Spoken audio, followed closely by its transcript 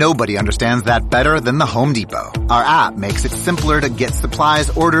Nobody understands that better than the Home Depot. Our app makes it simpler to get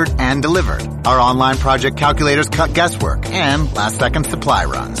supplies ordered and delivered. Our online project calculators cut guesswork and last-second supply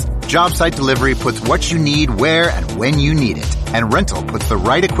runs. Job site delivery puts what you need where and when you need it. And rental puts the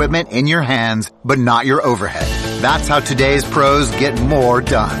right equipment in your hands, but not your overhead. That's how today's pros get more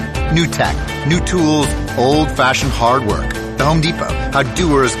done. New tech, new tools, old-fashioned hard work. The Home Depot, how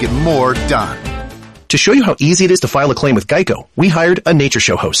doers get more done. To show you how easy it is to file a claim with Geico, we hired a nature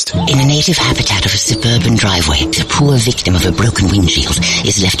show host. In the native habitat of a suburban driveway, the poor victim of a broken windshield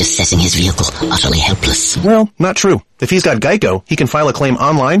is left assessing his vehicle, utterly helpless. Well, not true. If he's got Geico, he can file a claim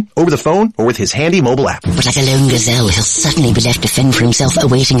online, over the phone, or with his handy mobile app. But like a lone gazelle, he'll suddenly be left to fend for himself,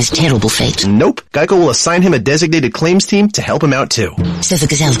 awaiting his terrible fate. Nope. Geico will assign him a designated claims team to help him out too. So the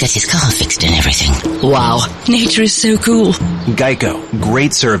gazelle gets his car fixed and everything. Wow. Nature is so cool. Geico.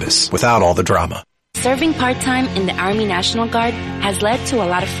 Great service without all the drama. Serving part-time in the Army National Guard has led to a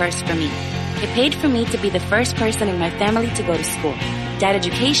lot of firsts for me. It paid for me to be the first person in my family to go to school. That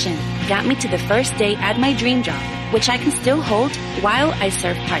education got me to the first day at my dream job, which I can still hold while I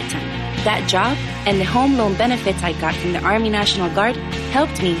serve part-time. That job and the home loan benefits I got from the Army National Guard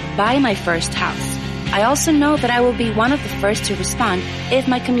helped me buy my first house. I also know that I will be one of the first to respond if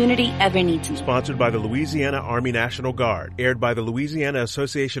my community ever needs me. Sponsored by the Louisiana Army National Guard. Aired by the Louisiana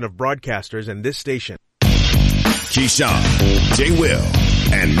Association of Broadcasters and this station. Keyshawn, J. Will,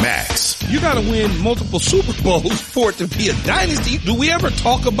 and Max. You gotta win multiple Super Bowls for it to be a dynasty. Do we ever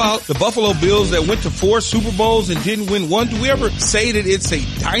talk about the Buffalo Bills that went to 4 Super Bowls and didn't win one? Do we ever say that it's a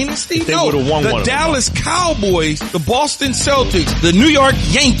dynasty? They would have won the one. The Dallas Cowboys, the Boston Celtics, the New York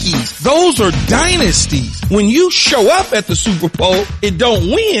Yankees, those are dynasties. When you show up at the Super Bowl, it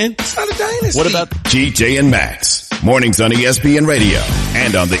don't win, it's not a dynasty. What about GJ and Max? Mornings on ESPN Radio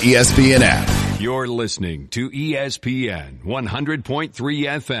and on the ESPN app. You're listening to ESPN 100.3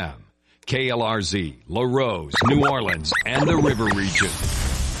 FM, KLRZ, La Rose, New Orleans, and the River Region.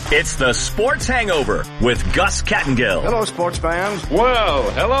 It's the Sports Hangover with Gus Kattengill. Hello, sports fans.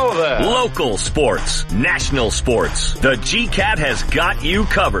 Whoa, hello there. Local sports, national sports. The GCAT has got you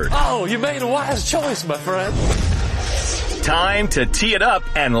covered. Oh, you made a wise choice, my friend. Time to tee it up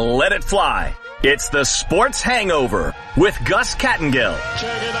and let it fly. It's the Sports Hangover with Gus Kattengill.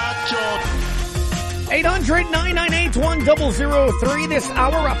 Check it out, George. 800-998-1003 this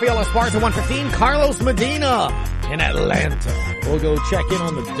hour. Rafael Esparza, 115. Carlos Medina in Atlanta. We'll go check in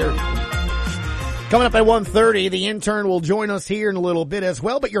on the dirt. Coming up at 1:30, the intern will join us here in a little bit as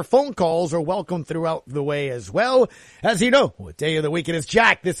well, but your phone calls are welcome throughout the way as well. As you know, what day of the week it is.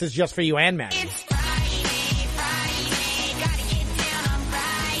 Jack, this is just for you and Matt. It's Friday, gotta get down on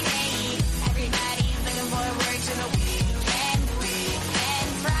Friday. Everybody's looking forward to the weekend.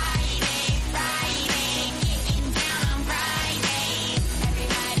 Friday, getting down on Friday.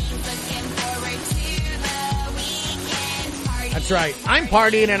 Everybody's looking forward to the weekend. That's right. I'm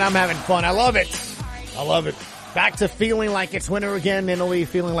partying and I'm having fun. I love it. I love it. Back to feeling like it's winter again, Italy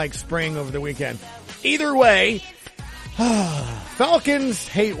feeling like spring over the weekend. Either way, Falcons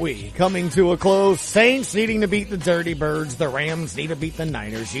hate we coming to a close. Saints needing to beat the Dirty Birds. The Rams need to beat the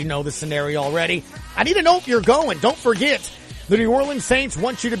Niners. You know the scenario already. I need to know if you're going. Don't forget, the New Orleans Saints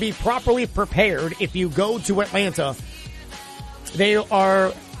want you to be properly prepared if you go to Atlanta. They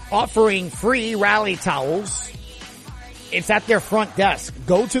are offering free rally towels. It's at their front desk.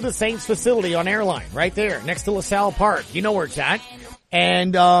 Go to the Saints facility on Airline, right there, next to LaSalle Park. You know where it's at.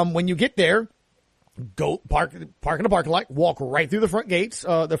 And when you get there, go park in the parking lot, walk right through the front gates,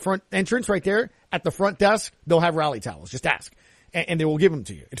 the front entrance right there. At the front desk, they'll have rally towels. Just ask. And they will give them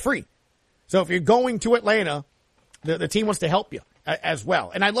to you. It's free. So if you're going to Atlanta, the team wants to help you as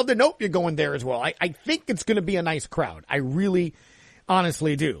well. And I'd love to know if you're going there as well. I think it's going to be a nice crowd. I really,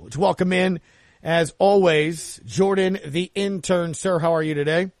 honestly do. Let's welcome in, as always, Jordan, the intern. Sir, how are you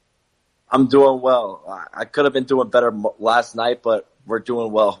today? I'm doing well. I could have been doing better last night, but we're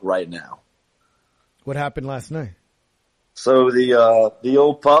doing well right now. What happened last night? So the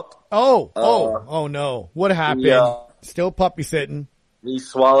old pup. Oh no. What happened? Still puppy sitting. He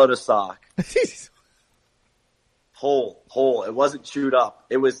swallowed a sock. Whole. It wasn't chewed up.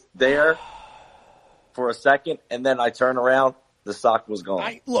 It was there for a second, and then I turn around. The sock was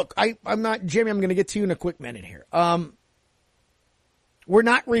gone. I'm not, Jimmy, I'm going to get to you in a quick minute here. We're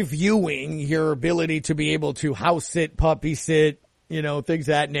not reviewing your ability to be able to house sit, puppy sit, things of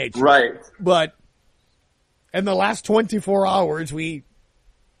that nature. Right. But in the last 24 hours, we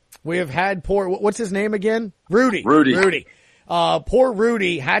have had what's his name again? Rudy. Poor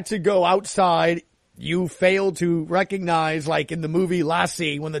Rudy had to go outside. You failed to recognize, like in the movie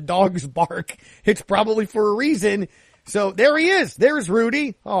Lassie, when the dogs bark, it's probably for a reason. So there he is. There's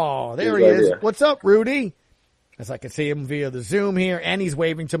Rudy. Oh, there he right is. here. What's up, Rudy? As I can see him via the Zoom here, and he's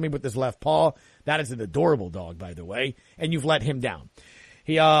waving to me with his left paw. That is an adorable dog, by the way. And you've let him down.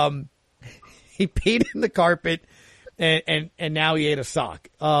 He peed in the carpet, and now he ate a sock.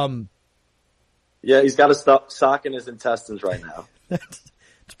 Yeah, he's got a sock in his intestines right now.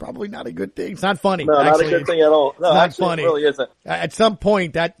 It's probably not a good thing. It's not funny. No, actually, not a good thing at all. No, it's not actually, funny. it really isn't. At some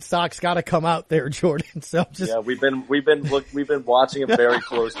point, that sock's got to come out there, Jordan. So just Yeah, we've been watching him very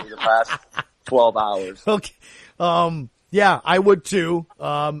closely the past 12 hours. okay. Yeah, I would too.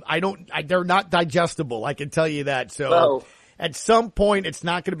 They're not digestible. I can tell you that. So No. at some point, it's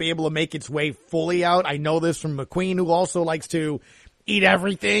not going to be able to make its way fully out. I know this from McQueen, who also likes to eat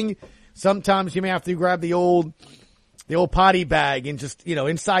everything. Sometimes you may have to grab the old potty bag and just,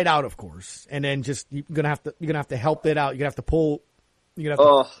 inside out, of course. And then you're going to have to help it out. You're going to have to pull,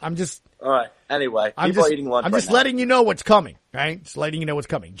 All right. Anyway, I'm people just, are eating lunch I'm right just now. letting you know what's coming, right? Just letting you know what's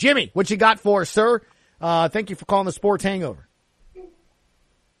coming. Jimmy, what you got for us, sir? Thank you for calling the Sports Hangover.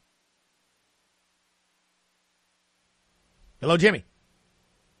 Hello, Jimmy.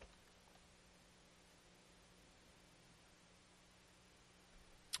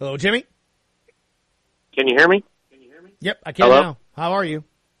 Hello, Jimmy. Can you hear me? Yep, I can Hello? now. How are you?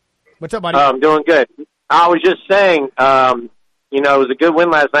 What's up, buddy? I'm doing good. I was just saying, it was a good win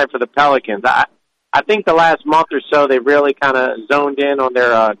last night for the Pelicans. I think the last month or so they really kind of zoned in on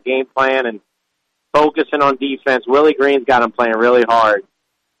their game plan and focusing on defense. Willie Green's got them playing really hard.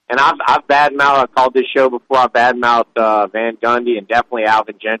 And I've I've called this show before, I've badmouthed Van Gundy and definitely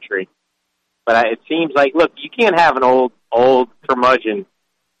Alvin Gentry. But it seems like, look, you can't have an old curmudgeon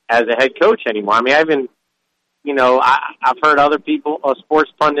as a head coach anymore. I mean, I've heard other people,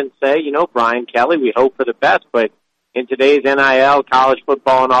 sports pundits say, Brian Kelly, we hope for the best, but in today's NIL, college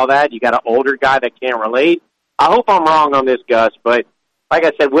football and all that, you got an older guy that can't relate. I hope I'm wrong on this, Gus, but like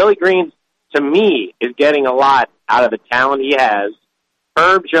I said, Willie Green, to me, is getting a lot out of the talent he has.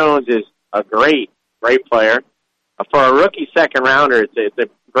 Herb Jones is a great player. For a rookie second rounder, it's a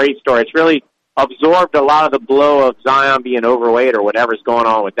great story. It's really absorbed a lot of the blow of Zion being overweight or whatever's going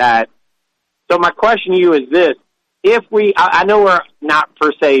on with that. So my question to you is this. I know we're not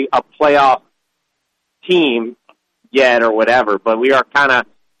per se a playoff team yet or whatever, but we are kind of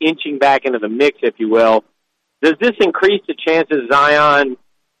inching back into the mix, if you will. Does this increase the chances Zion,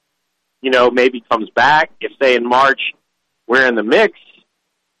 maybe comes back? If, say, in March we're in the mix.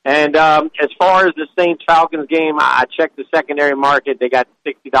 And as far as the Saints-Falcons game, I checked the secondary market. They got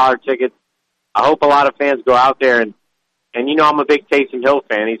 $60 tickets. I hope a lot of fans go out there and I'm a big Taysom Hill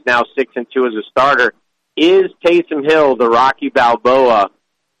fan. He's now 6-2 as a starter. Is Taysom Hill the Rocky Balboa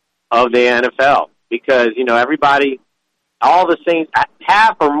of the NFL? Because, everybody, all the Saints,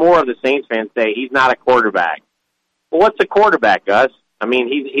 half or more of the Saints fans say he's not a quarterback. Well, what's a quarterback, Gus? I mean,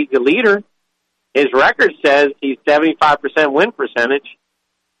 he's a leader. His record says he's 75% win percentage.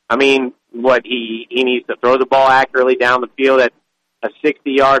 I mean, he needs to throw the ball accurately down the field at a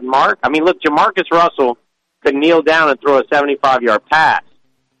 60-yard mark. I mean, look, Jamarcus Russell could kneel down and throw a 75-yard pass.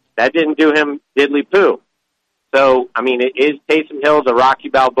 That didn't do him diddly-poo. So, I mean, is Taysom Hill the Rocky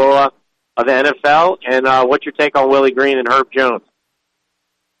Balboa of the NFL? And what's your take on Willie Green and Herb Jones?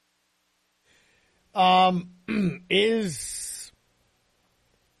 Is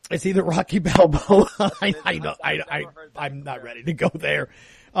he the Rocky Balboa? I'm not ready to go there.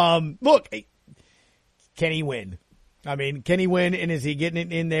 Look, can he win? I mean, can he win? And is he getting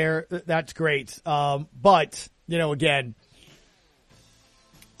it in there? That's great. But, again,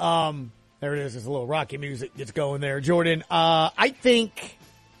 there it is. There's a little Rocky music that's going there. Jordan, I think,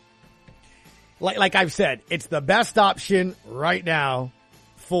 like I've said, it's the best option right now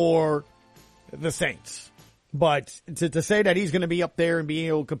for the Saints. But to say that he's going to be up there and be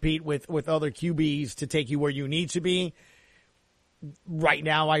able to compete with other QBs to take you where you need to be, right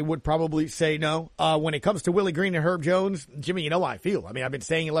now I would probably say no. When it comes to Willie Green and Herb Jones, Jimmy, you know how I feel. I mean, I've been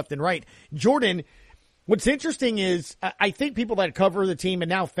saying it left and right. Jordan, what's interesting is I think people that cover the team and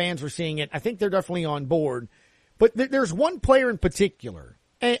now fans are seeing it, I think they're definitely on board. But there's one player in particular,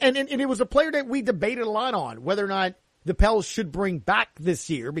 and it was a player that we debated a lot on, whether or not the Pels should bring back this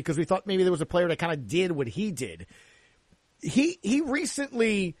year, because we thought maybe there was a player that kind of did what he did. He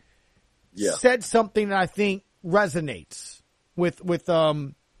recently said something that I think resonates with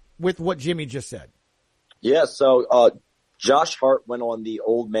what Jimmy just said. Yeah, so Josh Hart went on the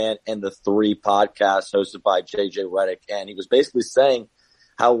Old Man and the Three podcast hosted by JJ Redick, and he was basically saying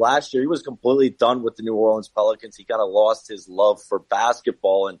how last year he was completely done with the New Orleans Pelicans. He kind of lost his love for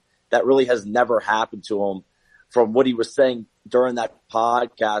basketball, and that really has never happened to him from what he was saying during that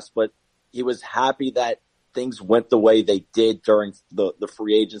podcast. But he was happy that things went the way they did during the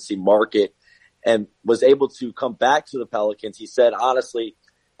free agency market and was able to come back to the Pelicans. He said, honestly,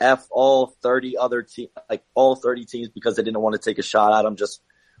 F all 30 other teams, like all 30 teams, because they didn't want to take a shot at him just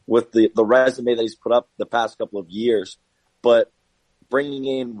with the resume that he's put up the past couple of years. But bringing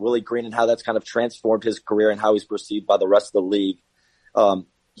in Willie Green and how that's kind of transformed his career and how he's perceived by the rest of the league,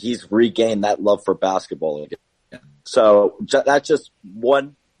 he's regained that love for basketball again. So that's just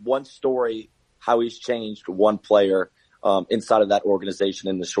one story, how he's changed one player inside of that organization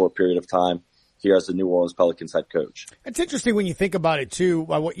in the short period of time here as the New Orleans Pelicans head coach. It's interesting when you think about it, too,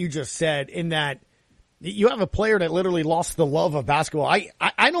 by what you just said, in that you have a player that literally lost the love of basketball. I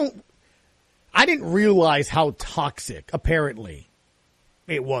didn't realize how toxic, apparently,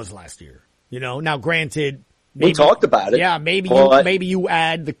 it was last year. You know, now granted, we talked about it. Yeah, maybe you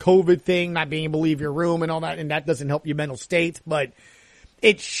add the COVID thing, not being able to leave your room and all that, and that doesn't help your mental state, but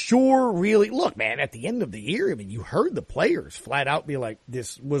it sure really, look, man, at the end of the year, I mean, you heard the players flat out be like,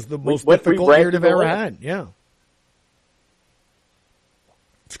 this was the most difficult year they've ever had. Yeah.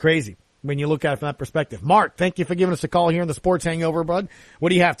 It's crazy when you look at it from that perspective. Mark, thank you for giving us a call here in the Sports Hangover, bud. What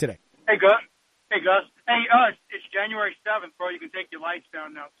do you have today? Hey, Gus. Hey, it's January 7th, bro. You can take your lights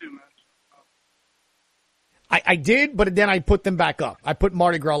down now, too, man. I did, but then I put them back up. I put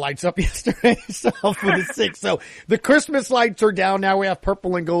Mardi Gras lights up yesterday for the 6th. So the Christmas lights are down. Now we have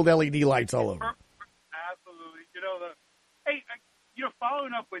purple and gold LED lights all over. Absolutely.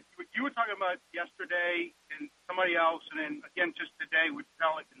 Following up with what you were talking about yesterday and somebody else, and then again just today with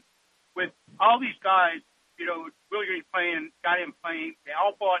Pelicans, with all these guys, Willie Green got him playing. They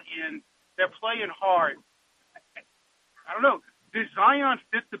all bought in. They're playing hard. I don't know. Does Zion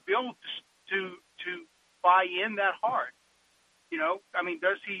fit the bill to buy in that hard? Is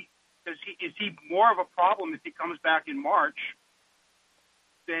he more of a problem if he comes back in March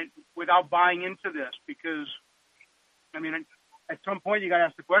than without buying into this? Because, at some point you got to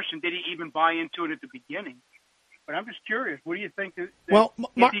ask the question, did he even buy into it at the beginning? But I'm just curious. What do you think? Well,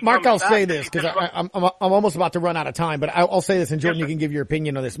 Mark, I'll say this because I'm almost about to run out of time, but I'll say this, and Jordan, you can give your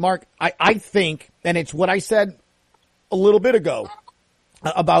opinion on this. Mark, I think, and it's what I said a little bit ago,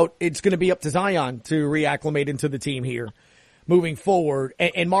 about it's going to be up to Zion to reacclimate into the team here moving forward.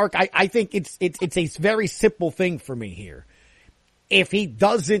 And Mark, I think it's a very simple thing for me here. If he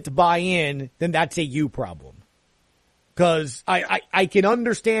doesn't buy in, then that's a you problem. Because I can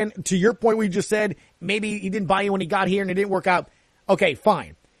understand, to your point, we just said, maybe he didn't buy in when he got here and it didn't work out. Okay,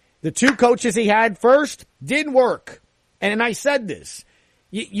 fine. The two coaches he had first didn't work. And I said this.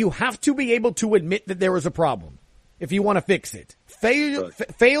 You have to be able to admit that there was a problem if you want to fix it.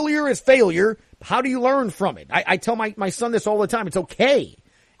 Failure is failure. How do you learn from it? I tell my son this all the time. It's okay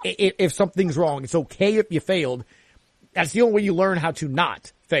if something's wrong. It's okay if you failed. That's the only way you learn how to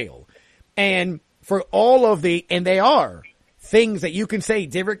not fail. And for all of and they are things that you can say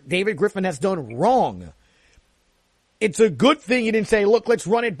David Griffin has done wrong, it's a good thing you didn't say, look, let's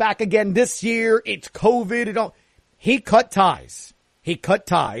run it back again this year. It's COVID. He cut ties.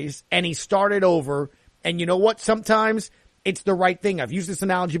 And he started over. And you know what? Sometimes it's the right thing. I've used this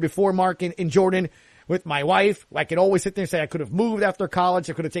analogy before, Mark and Jordan, with my wife. I could always sit there and say I could have moved after college.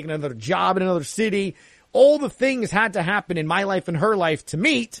 I could have taken another job in another city. All the things had to happen in my life and her life to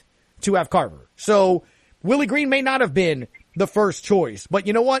have Carver. So Willie Green may not have been the first choice, but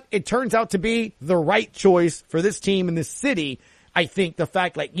you know what? It turns out to be the right choice for this team in this city. I think the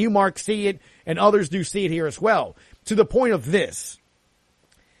fact, like you, Mark, see it and others do see it here as well. To the point of this,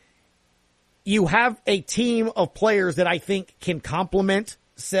 you have a team of players that I think can complement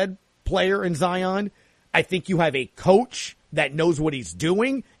said player in Zion. I think you have a coach that knows what he's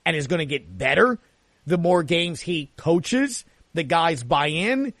doing and is going to get better the more games he coaches. The guys buy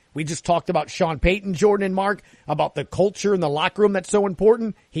in. We just talked about Sean Payton, Jordan, and Mark, about the culture in the locker room that's so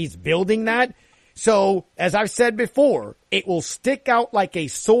important. He's building that. So, as I've said before, it will stick out like a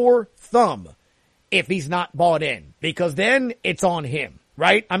sore thumb if he's not bought in, because then it's on him,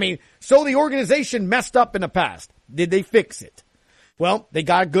 right? So the organization messed up in the past. Did they fix it? Well, they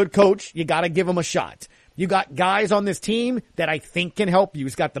got a good coach. You got to give him a shot. You got guys on this team that I think can help you.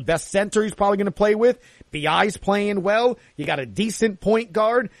 He's got the best center he's probably going to play with. B.I.'s playing well. You got a decent point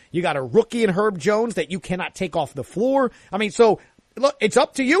guard. You got a rookie in Herb Jones that you cannot take off the floor. So look, it's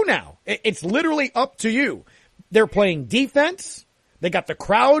up to you now. It's literally up to you. They're playing defense. They got the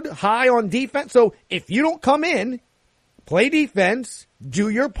crowd high on defense. So if you don't come in, play defense, do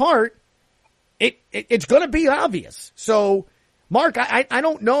your part, it's going to be obvious. So, Mark, I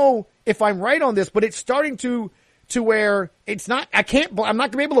don't know if I'm right on this, but it's starting to where it's not, I'm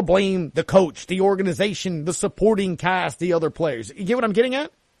not going to be able to blame the coach, the organization, the supporting cast, the other players. You get what I'm getting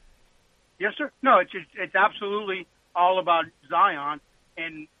at? Yes, sir. No, it's absolutely all about Zion.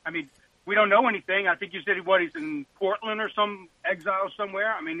 And, I mean, we don't know anything. I think you said he's in Portland or some exile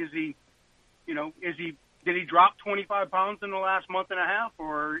somewhere. I mean, did he drop 25 pounds in the last month and a half?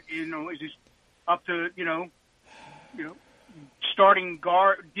 Or, is he up to, starting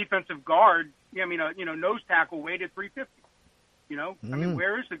defensive guard, nose tackle weight at 350? I mean,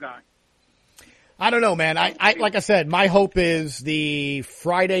 where is the guy? I don't know, man. I like I said, my hope is the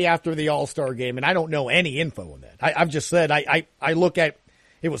Friday after the All-Star game, and I don't know any info on that. I've just said I look at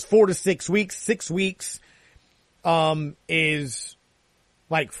it was 4 to 6 weeks. 6 weeks is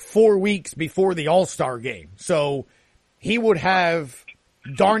like 4 weeks before the All-Star game. So he would have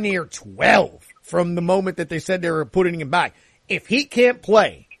darn near 12 from the moment that they said they were putting him back. If he can't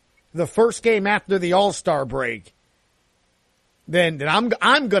play the first game after the All-Star break, then I'm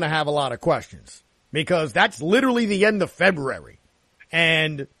going to have a lot of questions, because that's literally the end of February.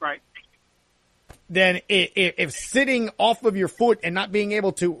 And right. Then if sitting off of your foot and not being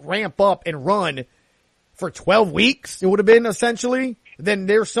able to ramp up and run for 12 weeks, it would have been essentially, then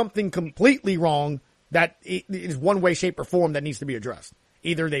there's something completely wrong that is one way, shape, or form that needs to be addressed.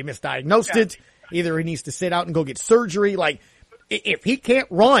 Either they misdiagnosed it, either he needs to sit out and go get surgery. Like, if he can't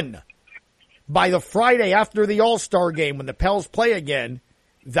run by the Friday after the All-Star game when the Pels play again,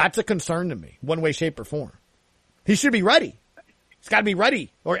 that's a concern to me, one way, shape, or form. He should be ready. He's got to be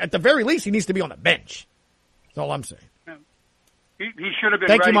ready. Or at the very least, he needs to be on the bench. That's all I'm saying. He should have been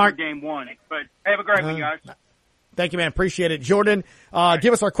Thank ready you, Mark. for game one. But have a great one, guys. Thank you, man. Appreciate it. Jordan,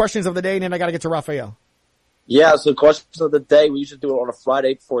 give us our questions of the day, and then I got to get to Raphael. Yeah, so questions of the day. We usually do it on a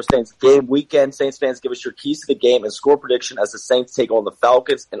Friday before Saints game weekend. Saints fans, give us your keys to the game and score prediction as the Saints take on the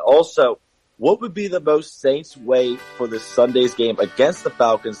Falcons. And also, what would be the most Saints way for this Sunday's game against the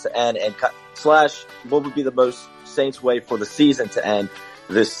Falcons to end, and / what would be the most Saints way for the season to end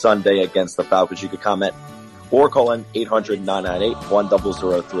this Sunday against the Falcons? You could comment or call in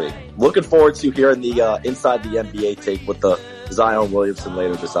 800-998-1003. Looking forward to hearing the Inside the NBA take with the Zion Williamson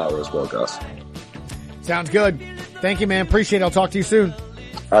later this hour as well, Gus. Sounds good. Thank you, man. Appreciate it. I'll talk to you soon.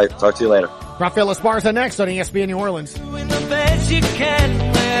 All right, talk to you later. Rafael Esparza next on ESPN New Orleans. Doing the best you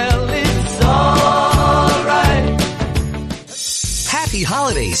can, well, it's all right. Happy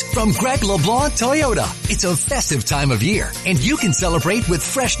holidays from Greg LeBlanc Toyota. It's a festive time of year, and you can celebrate with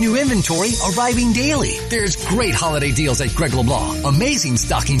fresh new inventory arriving daily. There's great holiday deals at Greg LeBlanc. Amazing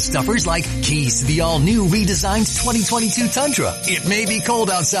stocking stuffers like keys to the all-new redesigned 2022 Tundra. It may be cold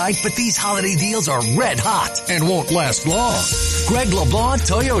outside, but these holiday deals are red hot and won't last long. Greg LeBlanc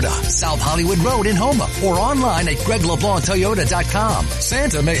Toyota, South Hollywood Road in Houma, or online at GregLeBlancToyota.com.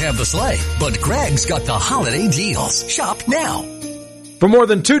 Santa may have the sleigh, but Greg's got the holiday deals. Shop now. For more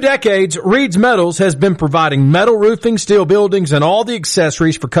than 2 decades, Reed's Metals has been providing metal roofing, steel buildings, and all the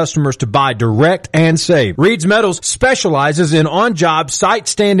accessories for customers to buy direct and save. Reed's Metals specializes in on-job,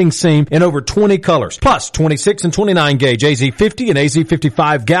 site-standing seam in over 20 colors, plus 26 and 29 gauge AZ50 and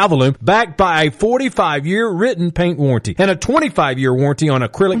AZ55 Galvalume, backed by a 45-year written paint warranty and a 25-year warranty on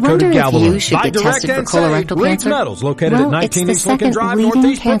acrylic-coated Galvalume. Buy direct and save. Reed's Metals, located at 19 East Lincoln Drive,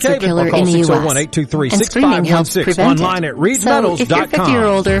 Northeast Brookhaven. Call 601-823-6516. Online at reedsmetals.com. 50 or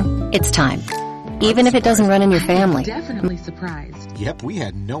older, it's time. Even if it doesn't run in your family. Definitely surprised. Yep, we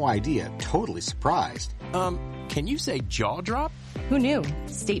had no idea. Totally surprised. Can you say jaw drop? Who knew?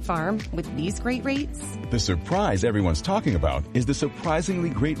 State Farm, with these great rates. The surprise everyone's talking about is the surprisingly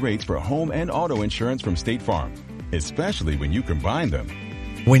great rates for home and auto insurance from State Farm, especially when you combine them.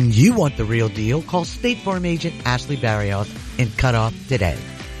 When you want the real deal, call State Farm agent Ashley Barrios in Cutoff today.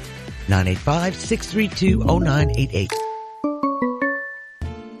 985-632-0988.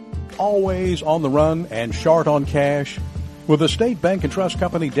 Always on the run and short on cash? With a State Bank and Trust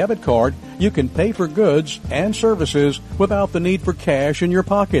Company debit card, you can pay for goods and services without the need for cash in your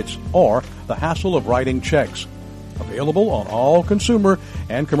pockets or the hassle of writing checks. Available on all consumer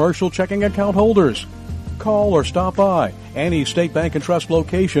and commercial checking account holders. Call or stop by any State Bank and Trust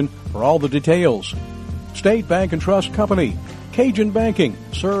location for all the details. State Bank and Trust Company. Cajun banking,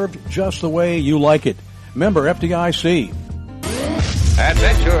 served just the way you like it. Member FDIC.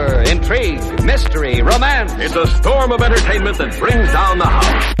 Adventure, intrigue, mystery, romance. It's a storm of entertainment that brings down the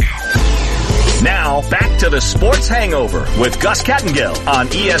house. Now, back to the Sports Hangover with Gus Kattengill on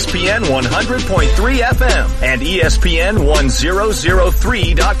ESPN 100.3 FM and ESPN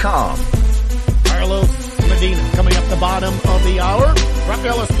 1003.com. Carlos Medina coming up the bottom of the hour.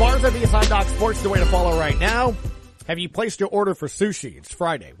 Rafael Esparza, VSI Doc Sports, the way to follow right now. Have you placed your order for sushi? It's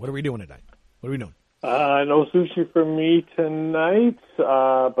Friday. What are we doing tonight? What are we doing? No sushi for me tonight,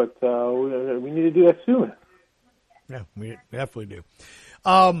 but we need to do that soon. Yeah, we definitely do.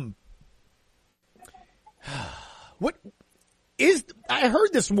 What is, I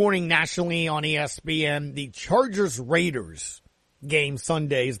heard this morning nationally on ESPN, the Chargers-Raiders game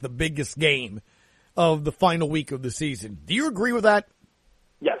Sunday is the biggest game of the final week of the season. Do you agree with that?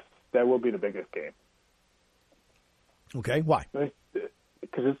 Yes, that will be the biggest game. Okay, why?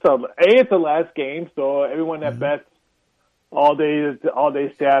 Because it's the last game, so everyone that bets all day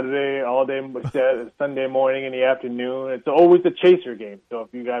Saturday, all day Sunday morning in the afternoon, it's always a chaser game. So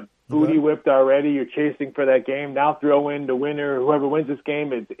if you got booty whipped already, you're chasing for that game. Now throw in the winner. Whoever wins this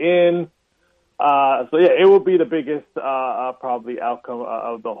game is in. So yeah, it will be the biggest probably outcome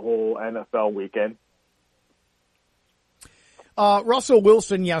of the whole NFL weekend. Russell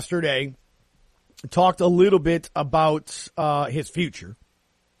Wilson yesterday talked a little bit about his future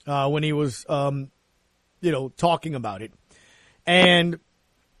when he was, talking about it. And,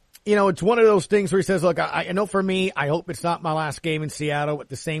 it's one of those things where he says, look, I know for me, I hope it's not my last game in Seattle. At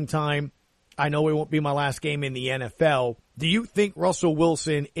the same time, I know it won't be my last game in the NFL. Do you think Russell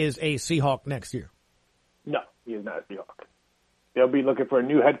Wilson is a Seahawk next year? No, he is not a Seahawk. They'll be looking for a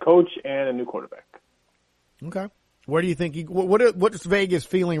new head coach and a new quarterback. Okay. Where do you think what's Vegas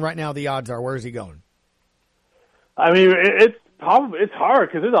feeling right now? The odds are, where is he going? I mean, it's hard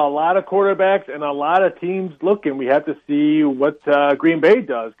because there's a lot of quarterbacks and a lot of teams looking. We have to see what Green Bay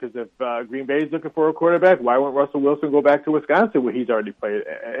does, because if Green Bay is looking for a quarterback, why won't Russell Wilson go back to Wisconsin where he's already played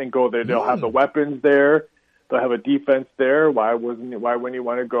and go there? They'll have the weapons there. They'll have a defense there. Why wouldn't he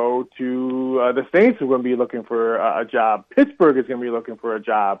want to go to the Saints, who are going to be looking for a job? Pittsburgh is going to be looking for a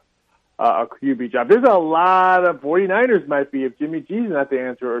job, a QB job. There's a lot of 49ers might be if Jimmy G's not the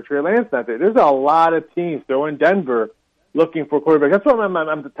answer or Trey Lance not there. There's a lot of teams. They're in Denver looking for a quarterback. That's why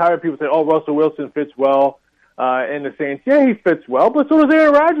I'm tired of people saying, oh, Russell Wilson fits well in the Saints. Yeah, he fits well, but so does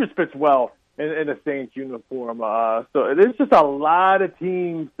Aaron Rodgers fits well in the Saints uniform. So there's just a lot of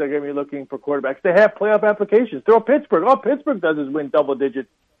teams that are going to be looking for quarterbacks. They have playoff applications. Throw Pittsburgh. All Pittsburgh does is win double digits,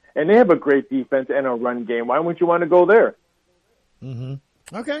 and they have a great defense and a run game. Why wouldn't you want to go there?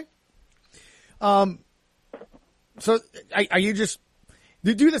 Mm-hmm. Okay. So are you just,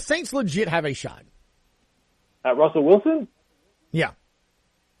 do the Saints legit have a shot? At Russell Wilson? Yeah.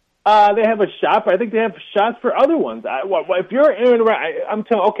 They have a shot, but I think they have shots for other ones. If you're Aaron Rodgers, I'm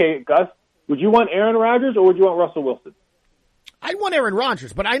telling, okay, Gus, would you want Aaron Rodgers or would you want Russell Wilson? I'd want Aaron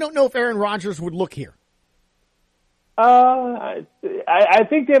Rodgers, but I don't know if Aaron Rodgers would look here. I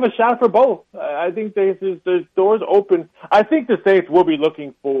think they have a shot for both. I think there's doors open. I think the Saints will be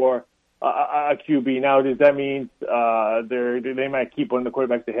looking for a QB. Now, does that mean they might keep one of the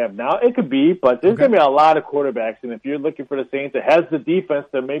quarterbacks they have now? It could be, but there's going to be a lot of quarterbacks, and if you're looking for the Saints that has the defense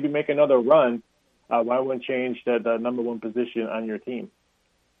to maybe make another run, why wouldn't change the number one position on your team?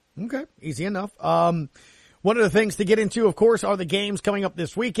 Okay, easy enough. One of the things to get into, of course, are the games coming up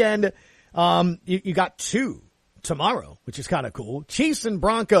this weekend. You got two tomorrow, which is kind of cool. Chiefs and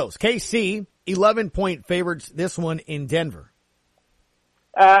Broncos. KC, 11-point favorites, this one in Denver.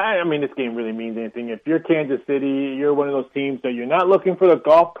 I mean, this game really means anything. If you're Kansas City, you're one of those teams that you're not looking for the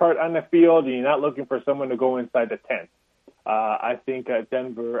golf cart on the field, and you're not looking for someone to go inside the tent. I think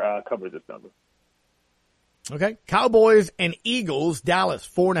Denver covers this number. Okay. Cowboys and Eagles, Dallas,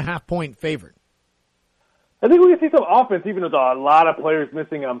 4.5-point favorite. I think we can see some offense, even with a lot of players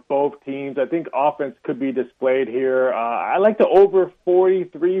missing on both teams. I think offense could be displayed here. I like the over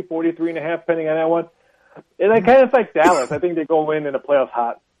 43.5, depending on that one. And I kind of like Dallas. I think they go in the playoffs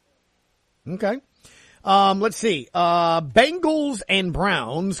hot. Okay. Let's see. Bengals and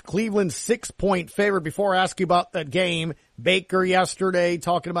Browns, Cleveland 6-point favorite. Before I ask you about that game, Baker yesterday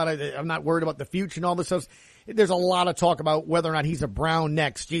talking about it. I'm not worried about the future and all this stuff. There's a lot of talk about whether or not he's a Brown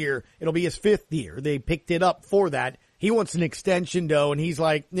next year. It'll be his 5th year. They picked it up for that. He wants an extension, though, and he's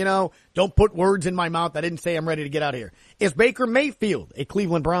like, don't put words in my mouth. I didn't say I'm ready to get out of here. Is Baker Mayfield a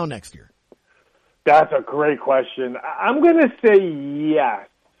Cleveland Brown next year? That's a great question. I'm going to say yes,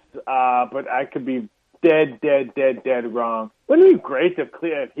 but I could be dead wrong. Wouldn't it be great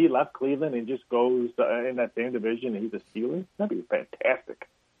if he left Cleveland and just goes in that same division and he's a Steeler? That'd be fantastic.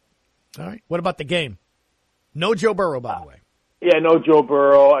 All right. What about the game? No Joe Burrow, by the way. Yeah, no Joe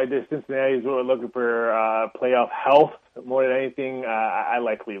Burrow. Cincinnati's really looking for playoff health more than anything. I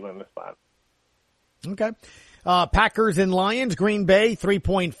like Cleveland in this spot. Okay. Packers and Lions, Green Bay,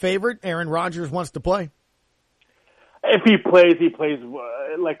 3-point favorite. Aaron Rodgers wants to play. If he plays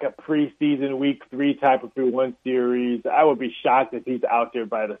like a preseason week 3 type of 3-1 series. I would be shocked if he's out there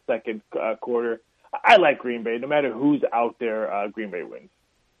by the second quarter. I like Green Bay. No matter who's out there, Green Bay wins.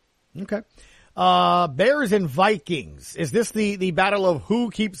 Okay. Bears and Vikings. Is this the battle of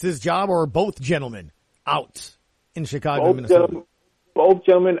who keeps his job, or are both gentlemen out in Chicago, Minnesota? both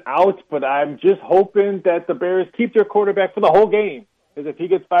gentlemen out, but I'm just hoping that the Bears keep their quarterback for the whole game. Because if he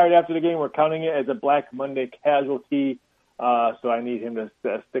gets fired after the game, we're counting it as a Black Monday casualty. So I need him to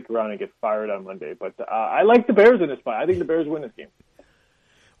stick around and get fired on Monday. But I like the Bears in this fight. I think the Bears win this game.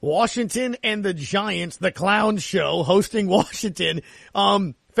 Washington and the Giants, the clown show, hosting Washington.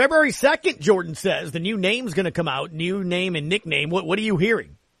 February 2nd, Jordan says. The new name's going to come out, new name and nickname. What are you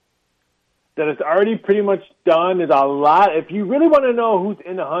hearing? That it's already pretty much done. There's a lot. If you really want to know who's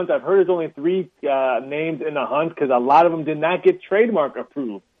in the hunt, I've heard there's only 3 names in the hunt because a lot of them did not get trademark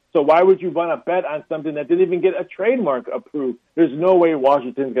approved. So why would you want to bet on something that didn't even get a trademark approved? There's no way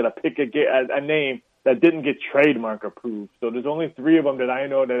Washington's going to pick a name that didn't get trademark approved. So there's only 3 of them that I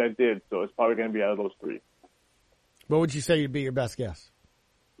know that I did. So it's probably going to be out of those 3. What would you say would be your best guess?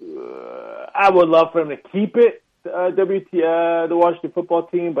 I would love for them to keep it, the Washington football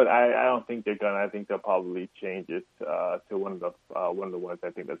team, but I don't think they're gonna. I think they'll probably change it to one of the ones. I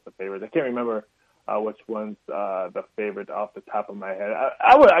think that's the favorite. I can't remember which one's the favorite off the top of my head.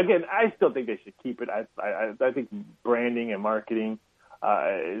 I still think they should keep it. I think branding and marketing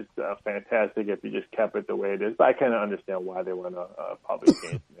is fantastic if you just kept it the way it is. But I kind of understand why they want to probably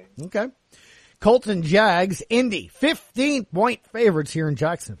change the name. Okay. Colts and Jags, Indy, 15-point favorites here in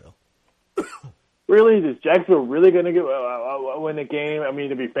Jacksonville. Really? Is Jacksonville really going to win the game? I mean,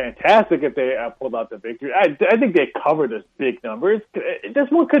 it'd be fantastic if they pulled out the victory. I think they covered this big number. This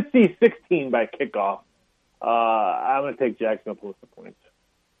one could see 16 by kickoff. I'm going to take Jacksonville plus the points.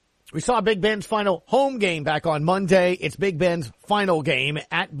 We saw Big Ben's final home game back on Monday. It's Big Ben's final game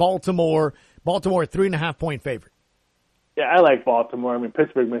at Baltimore. Baltimore, 3.5-point favorite. Yeah, I like Baltimore. I mean,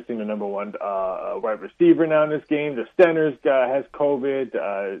 Pittsburgh missing the number 1 wide receiver now in this game. The Stenners has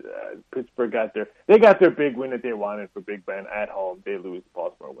COVID. Pittsburgh got their big win that they wanted for Big Ben at home. They lose.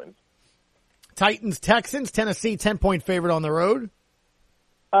 Baltimore wins. Titans, Texans, Tennessee, 10-point favorite on the road.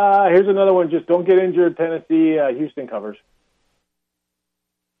 Here's another one. Just don't get injured. Tennessee, Houston covers.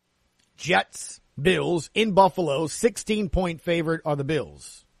 Jets, Bills in Buffalo, 16-point favorite are the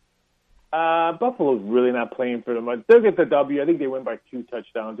Bills. Buffalo's really not playing for them. They'll get the W. I think they win by 2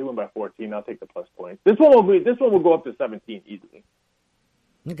 touchdowns. They win by 14. I'll take the plus points. This one will go up to 17 easily.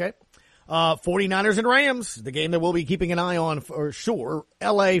 Okay. 49ers and Rams, the game that we'll be keeping an eye on for sure.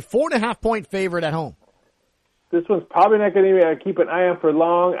 LA, 4.5-point favorite at home. This one's probably not going to keep an eye on for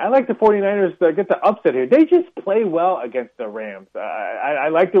long. I like the 49ers to get the upset here. They just play well against the Rams. I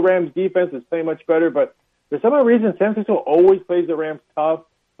like the Rams defense. It's playing much better, but for some reason, San Francisco always plays the Rams tough.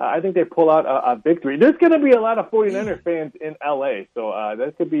 I think they pull out a victory. There's going to be a lot of 49er fans in L.A., so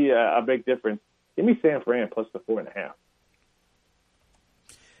that could be a big difference. Give me San Fran plus the 4.5.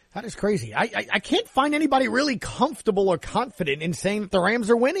 That is crazy. I can't find anybody really comfortable or confident in saying that the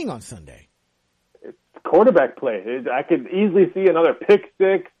Rams are winning on Sunday. It's quarterback play. I could easily see another pick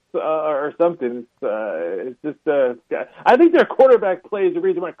six or something. It's just I think their quarterback play is the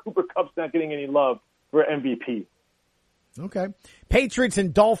reason why Cooper Kupp's not getting any love for MVP. Okay. Patriots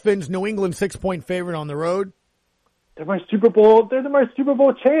and Dolphins, New England 6-point favorite on the road. They're my Super Bowl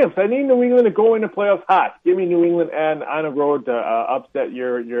champs. I need New England to go into playoffs hot. Give me New England and on a road to upset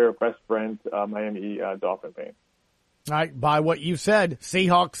your best friend, Miami Dolphin fan. All right, by what you said,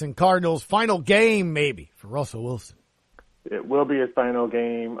 Seahawks and Cardinals, final game maybe for Russell Wilson. It will be his final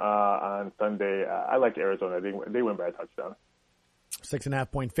game on Sunday. I like Arizona. They win by a touchdown.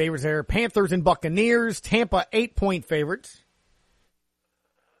 6.5-point favorites there. Panthers and Buccaneers. Tampa, 8-point favorites.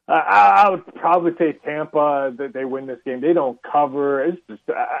 I would probably say Tampa, that they win this game. They don't cover. It's just,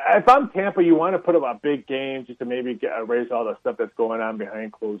 if I'm Tampa, you want to put up a big game just to maybe erase all the stuff that's going on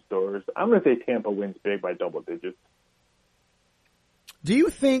behind closed doors. I'm going to say Tampa wins big by double digits. Do you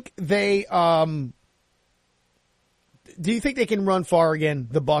think they can run far again,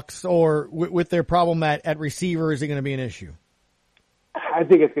 the Bucs, or with their problem at receiver, is it going to be an issue? I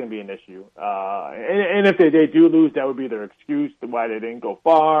think it's going to be an issue. And if they do lose, that would be their excuse to why they didn't go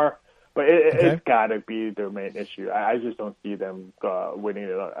far. But it's got to be their main issue. I just don't see them winning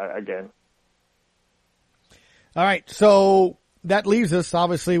it again. All right, so that leaves us,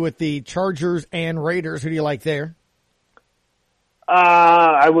 obviously, with the Chargers and Raiders. Who do you like there?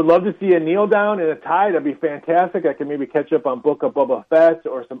 I would love to see a kneel down and a tie. That'd be fantastic. I can maybe catch up on Book of Boba Fett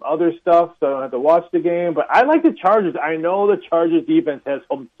or some other stuff, so I don't have to watch the game. But I like the Chargers. I know the Chargers defense has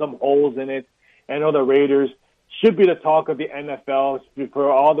some holes in it. I know the Raiders should be the talk of the NFL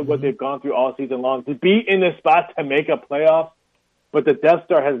for all what they've gone through all season long to be in the spot to make a playoff. But the Death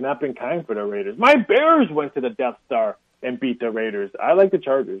Star has not been kind for the Raiders. My Bears went to the Death Star and beat the Raiders. I like the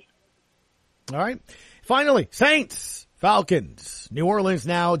Chargers. All right. Finally, Saints. Falcons. New Orleans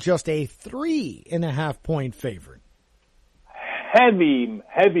now just a 3.5-point favorite.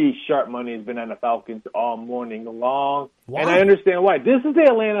 heavy sharp money has been on the Falcons all morning long. Why? And I understand why. This is the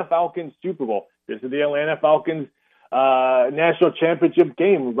Atlanta Falcons Super Bowl. This is the Atlanta Falcons national championship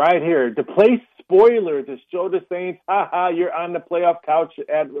game right here. To play spoiler, to show the Saints, you're on the playoff couch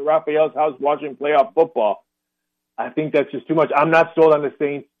at Raphael's house watching playoff football. I think that's just too much. I'm not sold on the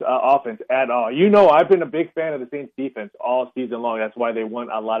Saints offense at all. You know, I've been a big fan of the Saints defense all season long. That's why they won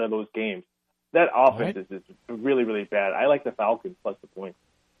a lot of those games. That offense is just really, really bad. I like the Falcons plus the points.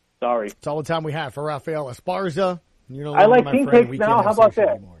 Sorry. It's all the time we have for Rafael Esparza. I like King Cakes now. How about that?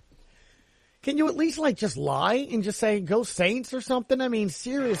 Anymore. Can you at least just lie and just say go Saints or something? I mean,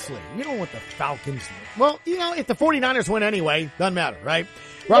 seriously, you don't want the Falcons. Well, if the 49ers win anyway, doesn't matter, right?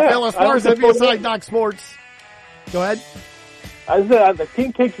 Rafael Esparza, VSI Doc Sports. Go ahead. I said the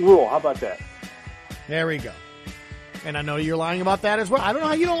King Cakes rule. How about that? There we go. And I know you're lying about that as well. I don't know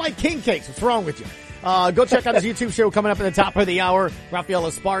how you don't like King Cakes. What's wrong with you? Go check out his YouTube show coming up at the top of the hour. Rafael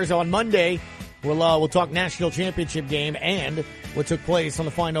Esparza on Monday. We'll talk national championship game and what took place on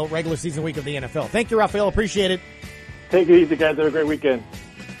the final regular season week of the NFL. Thank you, Rafael. Appreciate it. Take it easy, guys. Have a great weekend.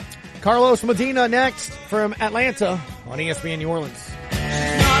 Carlos Medina next from Atlanta on ESPN New Orleans.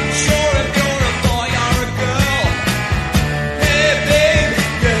 Not sure if you're a boy or a girl. Hey, babe,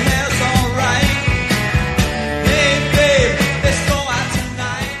 your hair's all right. Hey, babe, let's go out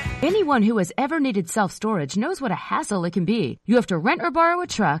tonight. Anyone who has ever needed self-storage knows what a hassle it can be. You have to rent or borrow a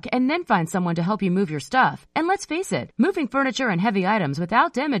truck and then find someone to help you move your stuff. And let's face it, moving furniture and heavy items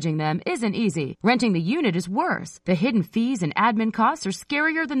without damaging them isn't easy. Renting the unit is worse. The hidden fees and admin costs are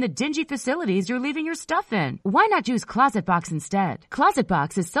scarier than the dingy facilities you're leaving your stuff in. Why not use Closet Box instead? Closet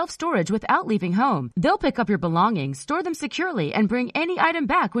Box is self-storage without leaving home. They'll pick up your belongings, store them securely, and bring any item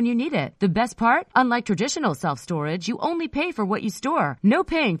back when you need it. The best part? Unlike traditional self-storage, you only pay for what you store. No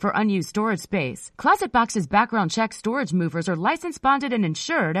paying for unused storage space. Closet Box's background check storage movers are licensed, bonded, and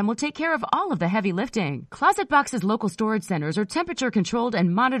insured and will take care of all of the heavy lifting. Closet Box's local storage centers are temperature controlled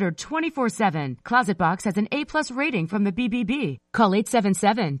and monitored 24/7. Closet Box has an A+ rating from the BBB. Call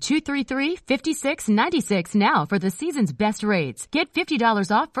 877-233-5696 now for the season's best rates. Get $50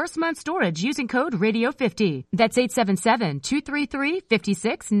 off first month storage using code Radio50. That's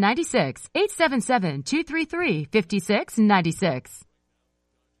 877-233-5696. 877-233-5696.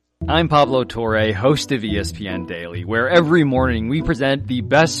 I'm Pablo Torre, host of ESPN Daily, where every morning we present the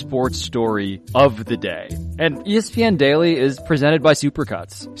best sports story of the day. And ESPN Daily is presented by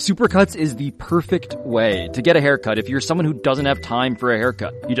Supercuts. Supercuts is the perfect way to get a haircut if you're someone who doesn't have time for a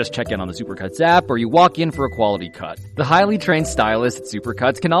haircut. You just check in on the Supercuts app or you walk in for a quality cut. The highly trained stylists at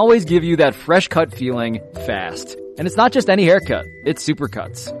Supercuts can always give you that fresh cut feeling fast. And it's not just any haircut, it's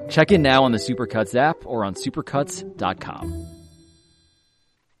Supercuts. Check in now on the Supercuts app or on supercuts.com.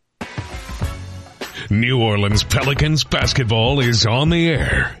 New Orleans Pelicans basketball is on the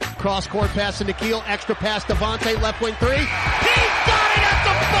air. Cross-court pass to Nikhil, extra pass to Devontae, left wing three. He's got it at the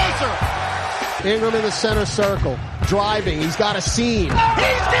buzzer! Ingram in the center circle, driving, he's got a seam. He's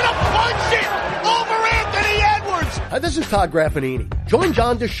gonna punch it over Anthony Edwards! Hi, this is Todd Graffanini. Join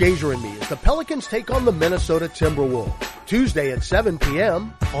John DeShazier and me as the Pelicans take on the Minnesota Timberwolves. Tuesday at 7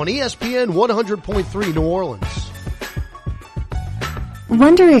 p.m. on ESPN 100.3 New Orleans.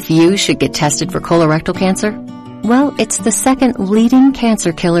 Wonder if you should get tested for colorectal cancer? Well, it's the second leading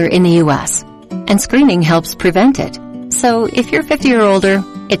cancer killer in the U.S., and screening helps prevent it. So if you're 50 or older,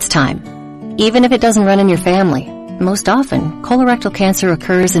 it's time. Even if it doesn't run in your family, most often colorectal cancer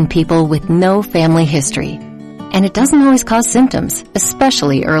occurs in people with no family history. And it doesn't always cause symptoms,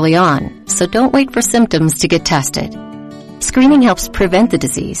 especially early on, so don't wait for symptoms to get tested. Screening helps prevent the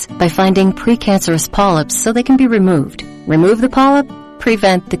disease by finding precancerous polyps so they can be removed. Remove the polyp,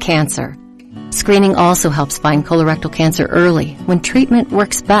 prevent the cancer. Screening also helps find colorectal cancer early when treatment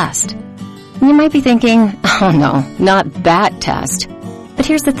works best. You might be thinking, oh no, not that test. But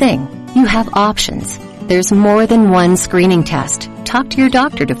here's the thing, you have options. There's more than one screening test. Talk to your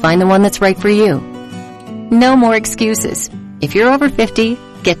doctor to find the one that's right for you. No more excuses. If you're over 50,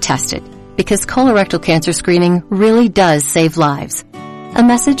 get tested, because colorectal cancer screening really does save lives. A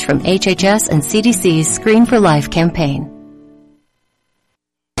message from HHS and CDC's Screen for Life campaign.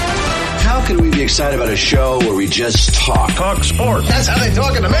 How can we be excited about a show where we just talk? Talk sports. That's how they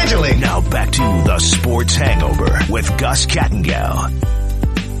talk in the Major League. Now back to the Sports Hangover with Gus Kattengell.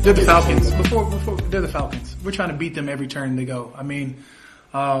 They're the Falcons. Before they're the Falcons. We're trying to beat them every turn they go. I mean,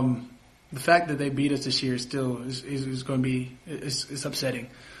 the fact that they beat us this year still is going to be it's upsetting.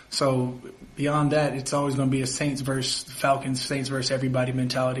 So beyond that, it's always going to be a Saints versus Falcons, Saints versus everybody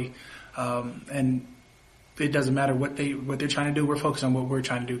mentality, and it doesn't matter what they're trying to do. We're focused on what we're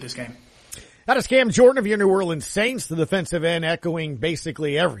trying to do this game. That is Cam Jordan of your New Orleans Saints, the defensive end, echoing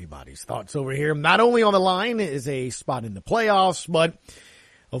basically everybody's thoughts over here. Not only on the line is a spot in the playoffs, but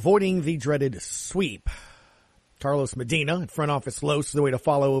avoiding the dreaded sweep. Carlos Medina at Front Office Los is the way to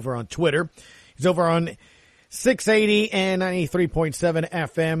follow over on Twitter. He's over on 680 and 93.7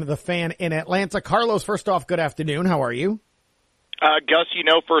 FM, The Fan in Atlanta. Carlos, first off, good afternoon. How are you? Gus, you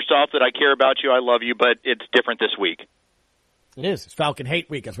know, first off, that I care about you. I love you, but it's different this week. It is. It's Falcon Hate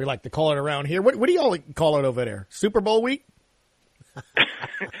Week, as we like to call it around here. What do y'all call it over there? Super Bowl week?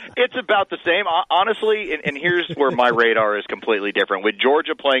 It's about the same, honestly, and here's where my radar is completely different. With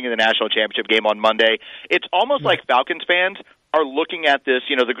Georgia playing in the national championship game on Monday, it's almost like Falcons fans are looking at this,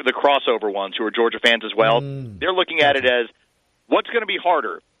 you know, the crossover ones who are Georgia fans as well. They're looking at it as, what's going to be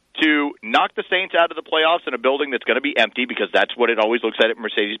harder, to knock the Saints out of the playoffs in a building that's going to be empty, because that's what it always looks like at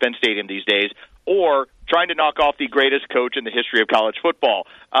Mercedes-Benz Stadium these days, or trying to knock off the greatest coach in the history of college football.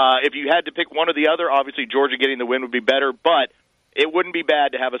 If you had to pick one or the other, obviously Georgia getting the win would be better, but it wouldn't be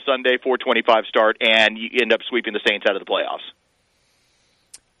bad to have a Sunday 4:25 start and you end up sweeping the Saints out of the playoffs.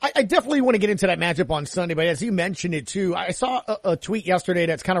 I definitely want to get into that matchup on Sunday, but as you mentioned it too, I saw a tweet yesterday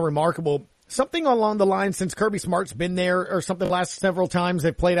that's kind of remarkable. Something along the line, since Kirby Smart's been there or something the last several times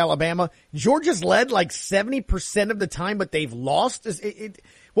they've played Alabama, Georgia's led like 70% of the time, but they've lost.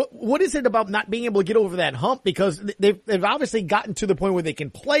 What is it about not being able to get over that hump? Because they've obviously gotten to the point where they can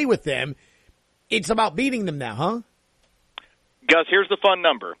play with them. It's about beating them now, huh? Gus, here's the fun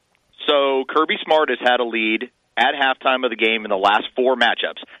number. So Kirby Smart has had a lead at halftime of the game in the last 4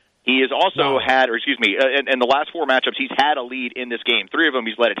 matchups. He has also in the last 4 matchups, he's had a lead in this game. 3 of them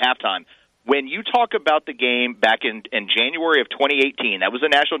he's led at halftime. When you talk about the game back in January of 2018, that was the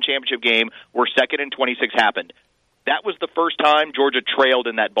national championship game where 2nd and 26 happened. That was the first time Georgia trailed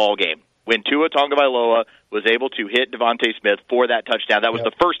in that ball game. When Tua Tagovailoa was able to hit Devontae Smith for that touchdown, that was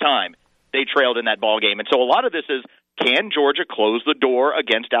the first time they trailed in that ball game. And so a lot of this is, can Georgia close the door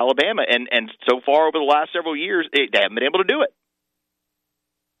against Alabama? And so far over the last several years, they haven't been able to do it.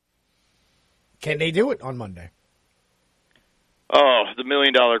 Can they do it on Monday? Oh, the $1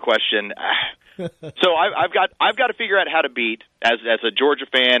 million question. So I've got to figure out how to beat, as a Georgia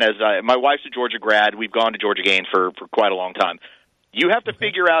fan, my wife's a Georgia grad. We've gone to Georgia games for quite a long time. You have to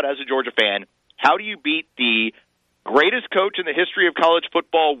figure out, as a Georgia fan, how do you beat the greatest coach in the history of college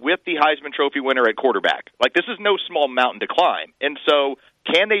football with the Heisman Trophy winner at quarterback? Like, this is no small mountain to climb. And so,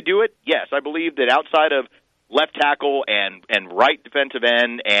 can they do it? Yes, I believe that outside of left tackle and right defensive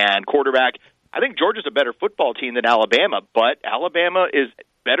end and quarterback, I think Georgia's a better football team than Alabama, but Alabama is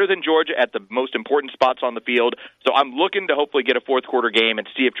better than Georgia at the most important spots on the field. So I'm looking to hopefully get a fourth quarter game and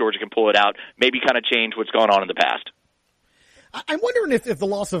see if Georgia can pull it out, maybe kind of change what's gone on in the past. I'm wondering if the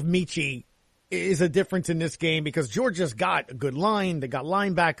loss of Michi is a difference in this game, because Georgia's got a good line, they got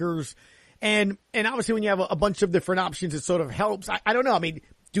linebackers, and obviously when you have a bunch of different options, it sort of helps. I don't know. I mean,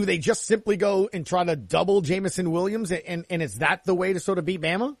 do they just simply go and try to double Jamison Williams, and is that the way to sort of beat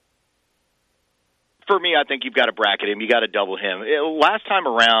Bama? For me, I think you've got to bracket him. You got to double him. Last time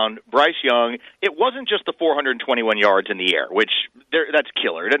around, Bryce Young, it wasn't just the 421 yards in the air, which that's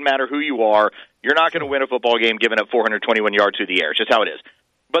killer. It doesn't matter who you are. You're not going to win a football game giving up 421 yards through the air. It's just how it is.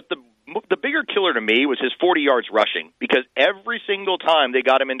 But the bigger killer to me was his 40 yards rushing, because every single time they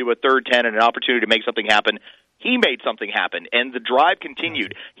got him into a 3rd 10 and an opportunity to make something happen, he made something happen, and the drive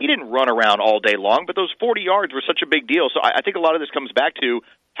continued. He didn't run around all day long, but those 40 yards were such a big deal. So I think a lot of this comes back to,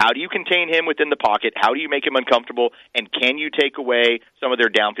 how do you contain him within the pocket? How do you make him uncomfortable? And can you take away some of their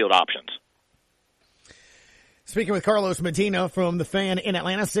downfield options? Speaking with Carlos Medina from The Fan in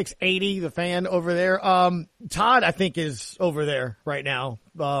Atlanta, 680, The Fan over there. Todd, I think, is over there right now,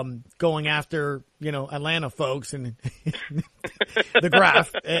 going after, Atlanta folks and the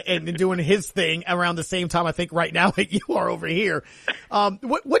graph and doing his thing around the same time, I think, right now that you are over here.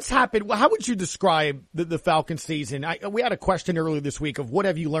 What's happened? How would you describe the Falcon season? We had a question earlier this week of what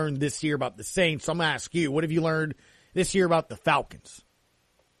have you learned this year about the Saints? So I'm going to ask you, what have you learned this year about the Falcons?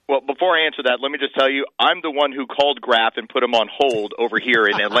 Well, before I answer that, let me just tell you, I'm the one who called Graf and put him on hold over here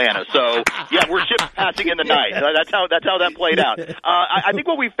in Atlanta. So, yeah, we're ship passing in the night. That's how that played out. I think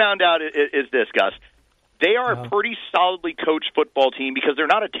what we found out is this, Gus. They are a pretty solidly coached football team because they're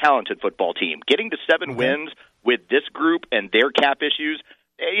not a talented football team. Getting to 7 wins with this group and their cap issues,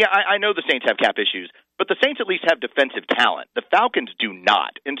 I know the Saints have cap issues, but the Saints at least have defensive talent. The Falcons do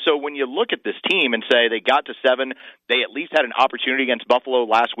not. And so when you look at this team and say they got to 7, they at least had an opportunity against Buffalo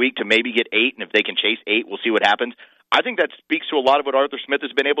last week to maybe get 8, and if they can chase 8, we'll see what happens. I think that speaks to a lot of what Arthur Smith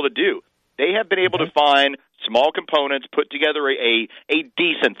has been able to do. They have been able to find small components, put together a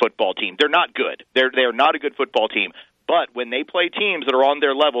decent football team. They're not good. They're not a good football team. But when they play teams that are on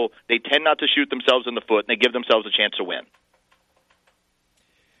their level, they tend not to shoot themselves in the foot, and they give themselves a chance to win.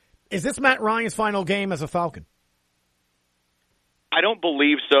 Is this Matt Ryan's final game as a Falcon? I don't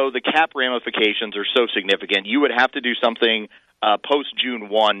believe so. The cap ramifications are so significant. You would have to do something post-June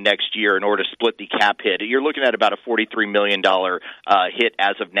 1 next year in order to split the cap hit. You're looking at about a $43 million hit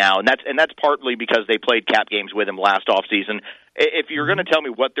as of now, and that's partly because they played cap games with him last offseason. If you're going to tell me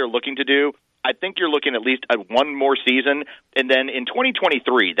what they're looking to do, I think you're looking at least at one more season, and then in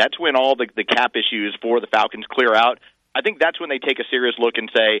 2023, that's when all the cap issues for the Falcons clear out. I think that's when they take a serious look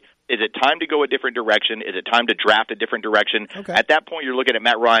and say, is it time to go a different direction? Is it time to draft a different direction? Okay. At that point, you're looking at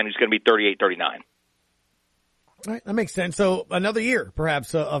Matt Ryan, who's going to be 38, 39. All right, that makes sense. So another year,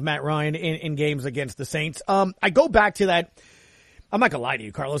 perhaps, of Matt Ryan in games against the Saints. I go back to that. I'm not going to lie to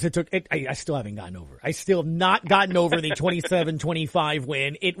you, Carlos. I still haven't gotten over. I still have not gotten over the 27-25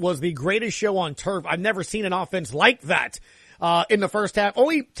 win. It was the greatest show on turf. I've never seen an offense like that. In the first half.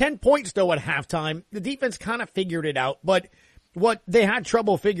 Only 10 points, though, at halftime. The defense kind of figured it out, but what they had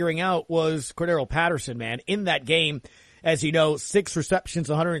trouble figuring out was Cordero Patterson, man, in that game. As you know, 6 receptions,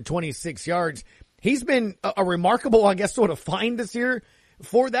 126 yards. He's been a remarkable, I guess, sort of find this year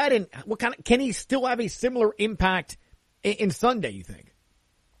for that. And what kind of, can he still have a similar impact in Sunday, you think?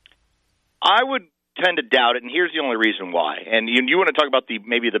 I would tend to doubt it, and here's the only reason why. And you want to talk about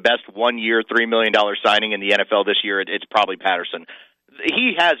maybe the best 1-year, $3 million signing in the NFL this year, it's probably Patterson.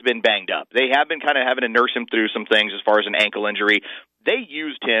 He has been banged up. They have been kind of having to nurse him through some things as far as an ankle injury. They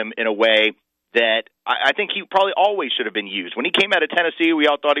used him in a way that I think he probably always should have been used. When he came out of Tennessee,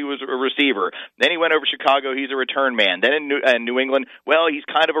 we all thought he was a receiver. Then he went over to Chicago, he's a return man. Then in New England, well, he's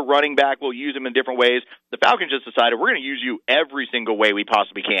kind of a running back. We'll use him in different ways. The Falcons just decided we're going to use you every single way we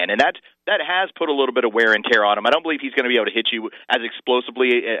possibly can. And that has put a little bit of wear and tear on him. I don't believe he's going to be able to hit you as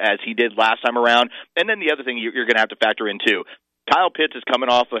explosively as he did last time around. And then the other thing you're going to have to factor in, too, Kyle Pitts is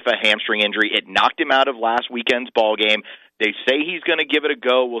coming off of a hamstring injury. It knocked him out of last weekend's ball game. They say he's going to give it a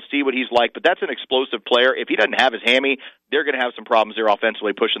go. We'll see what he's like, but that's an explosive player. If he doesn't have his hammy, they're going to have some problems there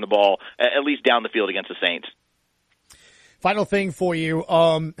offensively pushing the ball, at least down the field against the Saints. Final thing for you,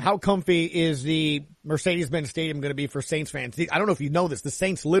 how comfy is the Mercedes-Benz Stadium going to be for Saints fans? I don't know if you know this. The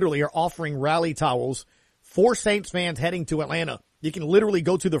Saints literally are offering rally towels for Saints fans heading to Atlanta. You can literally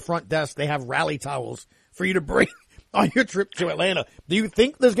go to the front desk. They have rally towels for you to bring on your trip to Atlanta. Do you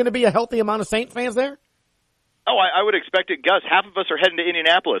think there's going to be a healthy amount of Saints fans there? Oh, I would expect it, Gus. Half of us are heading to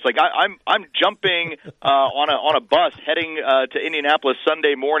Indianapolis. Like I'm jumping on a bus heading to Indianapolis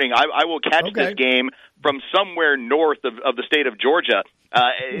Sunday morning. I will catch this game from somewhere north of the state of Georgia.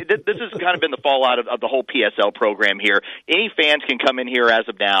 This has kind of been the fallout of the whole PSL program here. Any fans can come in here as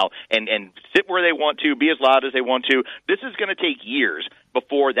of now and sit where they want to, be as loud as they want to. This is going to take years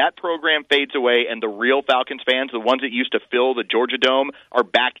before that program fades away and the real Falcons fans, the ones that used to fill the Georgia Dome, are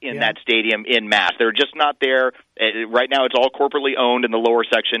back in that stadium in mass. They're just not there. Right now it's all corporately owned in the lower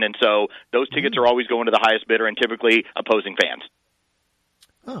section, and so those tickets are always going to the highest bidder and typically opposing fans.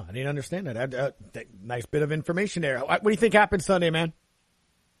 Oh, I didn't understand that. Nice bit of information there. What do you think happens Sunday, man?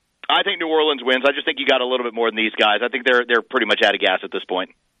 I think New Orleans wins. I just think you got a little bit more than these guys. I think they're pretty much out of gas at this point.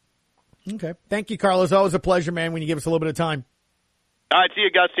 Okay. Thank you, Carlos. Always a pleasure, man, when you give us a little bit of time. All right, see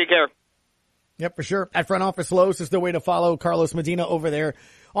you guys. Take care. Yep, for sure. At Front Office Lowe's is the way to follow Carlos Medina over there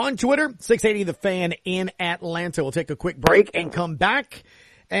on Twitter. 680 The Fan in Atlanta. We'll take a quick break and come back.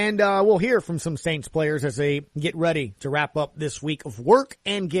 And we'll hear from some Saints players as they get ready to wrap up this week of work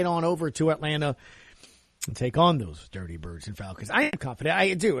and get on over to Atlanta and take on those Dirty Birds and Falcons. I am confident.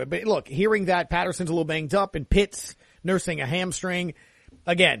 I do. But look, hearing that Patterson's a little banged up and Pitts nursing a hamstring.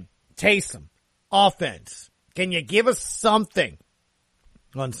 Again, Taysom, offense. Can you give us something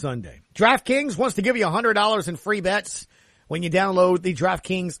on Sunday? DraftKings wants to give you $100 in free bets when you download the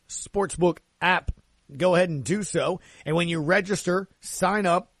DraftKings Sportsbook app. Go ahead and do so. And when you register, sign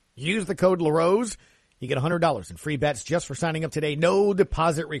up, use the code LaRose, you get $100 in free bets just for signing up today. No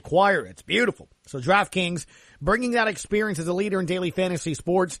deposit required. It's beautiful. So DraftKings, bringing that experience as a leader in daily fantasy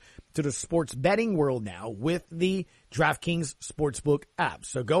sports to the sports betting world now with the DraftKings Sportsbook app.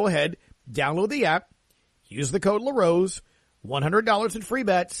 So go ahead, download the app, use the code LaRose, $100 in free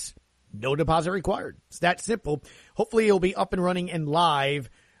bets, no deposit required. It's that simple. Hopefully it'll be up and running and live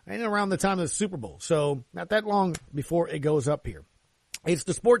and around the time of the Super Bowl. So not that long before it goes up here. It's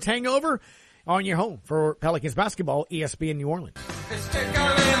the Sports Hangover on your home for Pelicans basketball, ESPN New Orleans. Speak up,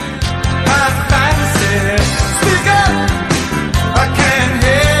 I can't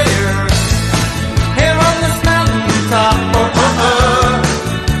hear you. Here on this mountain top,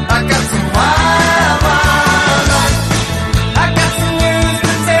 I got some wild nights. I got some news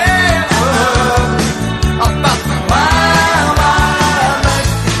to tell about some wild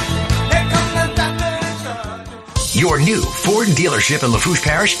Ford dealership in Lafourche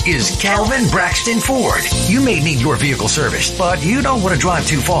Parish is Calvin Braxton Ford. You may need your vehicle serviced, but you don't want to drive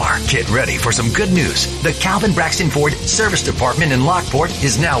too far. Get ready for some good news. The Calvin Braxton Ford Service Department in Lockport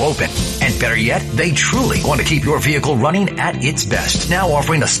is now open. And better yet, they truly want to keep your vehicle running at its best. Now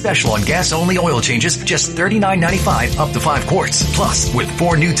offering a special on gas-only oil changes, just $39.95 up to 5 quarts. Plus, with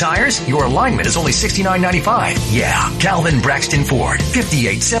 4 new tires, your alignment is only $69.95. Yeah, Calvin Braxton Ford,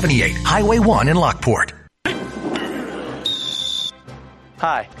 5878 Highway 1 in Lockport.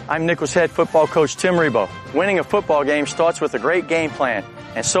 Hi, I'm Nichols head football coach Tim Rebo. Winning a football game starts with a great game plan,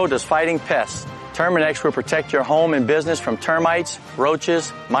 and so does fighting pests. Terminex will protect your home and business from termites,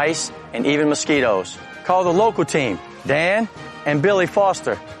 roaches, mice, and even mosquitoes. Call the local team, Dan and Billy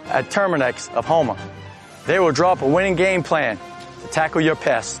Foster at Terminex of Houma. They will draw up a winning game plan to tackle your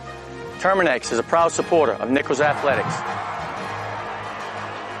pests. Terminex is a proud supporter of Nichols Athletics.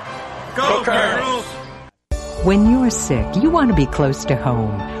 Go Colonels! When you're sick, you want to be close to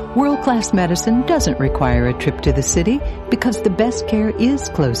home. World-class medicine doesn't require a trip to the city because the best care is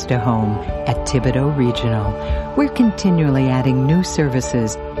close to home at Thibodaux Regional. We're continually adding new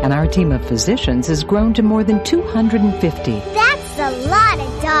services, and our team of physicians has grown to more than 250. That's a lot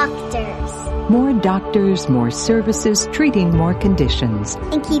of doctors. More doctors, more services, treating more conditions.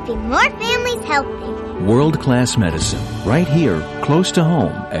 And keeping more families healthy. World-class medicine, right here, close to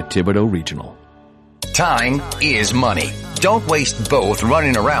home at Thibodaux Regional. Time is money. Don't waste both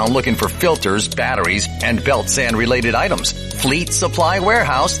running around looking for filters, batteries, and belt sand related items. Fleet Supply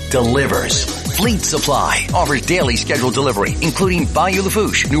Warehouse delivers. Fleet Supply offers daily scheduled delivery, including Bayou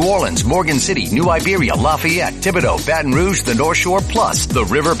Lafourche, New Orleans, Morgan City, New Iberia, Lafayette, Thibodaux, Baton Rouge, the North Shore, plus the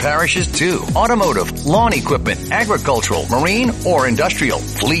river parishes too. Automotive, lawn equipment, agricultural, marine, or industrial.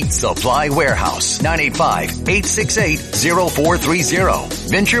 Fleet Supply Warehouse,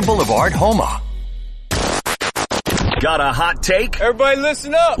 985-868-0430. Venture Boulevard, Houma. Got a hot take? Everybody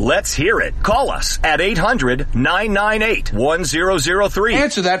listen up. Let's hear it. Call us at 800-998-1003.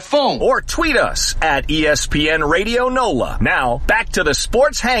 Answer that phone. Or tweet us at ESPN Radio NOLA. Now, back to the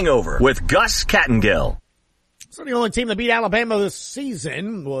Sports Hangover with Gus Kattengill. So the only team that beat Alabama this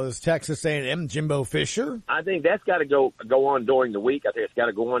season was Texas A&M, Jimbo Fisher. I think that's got to go on during the week. I think it's got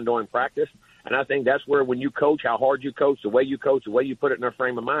to go on during practice. And I think that's where when you coach, how hard you coach, the way you put it in their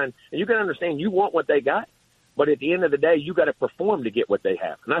frame of mind, and you can understand you want what they got. But at the end of the day, you got to perform to get what they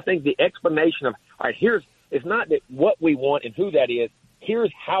have. And I think the explanation of, all right, it's not that what we want and who that is. Here's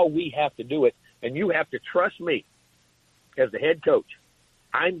how we have to do it. And you have to trust me as the head coach.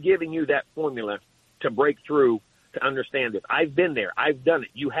 I'm giving you that formula to break through, to understand this. I've been there. I've done it.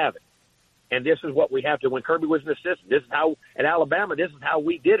 You haven't. And this is what we have to, when Kirby was an assistant, this is how, at Alabama, this is how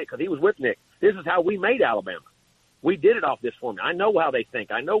we did it because he was with Nick. This is how we made Alabama. We did it off this formula. I know how they think.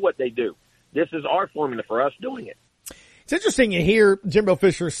 I know what they do. This is our formula for us doing it. It's interesting to hear Jimbo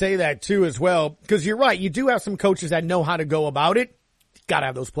Fisher say that too as well, because you're right. You do have some coaches that know how to go about it. You've got to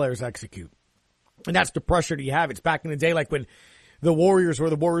have those players execute. And that's the pressure that you have. It's back in the day, like when the Warriors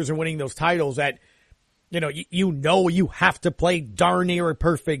are winning those titles that, you know you have to play darn near a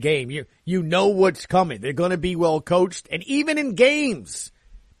perfect game. You know what's coming. They're going to be well coached. And even in games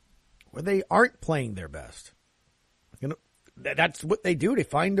where they aren't playing their best, that's what they do. They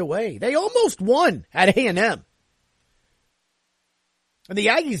find a way. They almost won at A&M. And the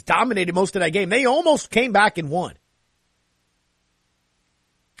Aggies dominated most of that game. They almost came back and won.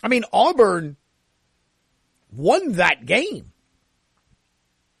 I mean, Auburn won that game,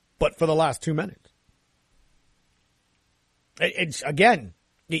 but for the last 2 minutes. It's again,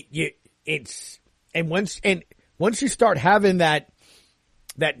 once you start having that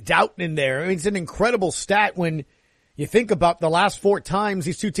doubt in there, I mean, it's an incredible stat when you think about the last 4 times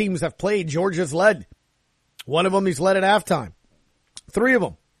these two teams have played. Georgia's led. One of them he's led at halftime. 3 of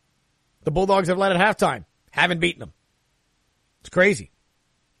them, the Bulldogs have led at halftime. Haven't beaten them. It's crazy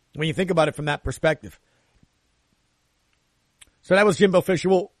when you think about it from that perspective. So that was Jimbo Fisher.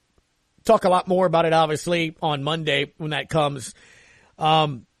 We'll talk a lot more about it, obviously, on Monday when that comes.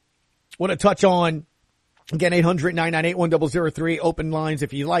 Want to touch on, again, 800-998-1003, open lines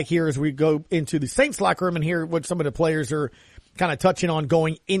if you like here as we go into the Saints locker room and hear what some of the players are kind of touching on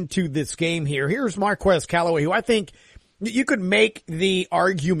going into this game here. Here's Marquez Callaway, who I think you could make the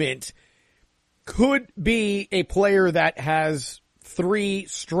argument could be a player that has 3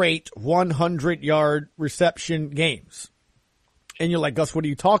 straight 100-yard reception games. And you're like, Gus, what are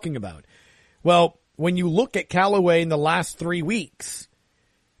you talking about? Well, when you look at Callaway in the last 3 weeks,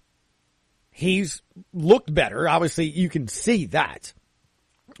 he's looked better. Obviously, you can see that.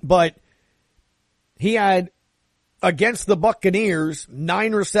 But he had, against the Buccaneers,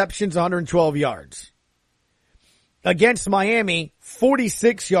 9 receptions, 112 yards. against Miami,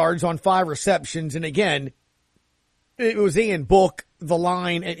 46 yards on 5 receptions. And again, it was Ian Book, the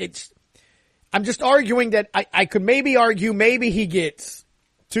line. I'm just arguing that I could maybe argue maybe he gets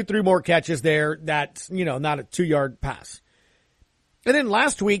 2-3 more catches there. That's, not a 2-yard pass. And then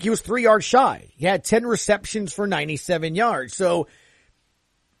last week, he was 3 yards shy. He had 10 receptions for 97 yards. So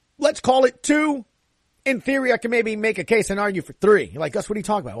let's call it 2. In theory, I can maybe make a case and argue for 3. Like, Gus, what are you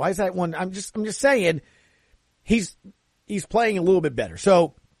talking about? Why is that one? I'm just saying he's playing a little bit better.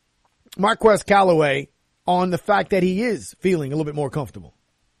 So Marquez Callaway on the fact that he is feeling a little bit more comfortable.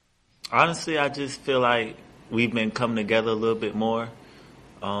 Honestly, I just feel like we've been coming together a little bit more,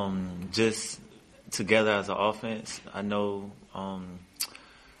 just together as an offense. I know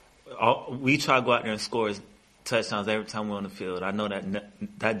we try to go out there and score touchdowns every time we're on the field. I know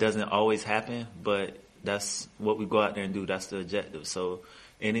that doesn't always happen, but that's what we go out there and do. That's the objective. So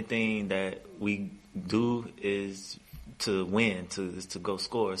anything that we do is to win, is to go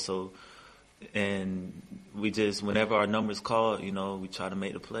score. So, and we just, whenever our number's called, we try to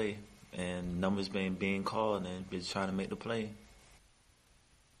make the play. And numbers being called, and we're trying to make the play.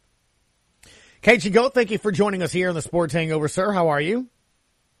 KG Goat, thank you for joining us here on the Sports Hangover, sir. How are you?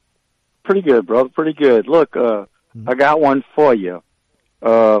 Pretty good, brother. Pretty good. Look, I got one for you.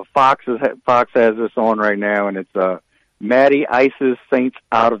 Fox has this on right now, and it's Matty ices Saints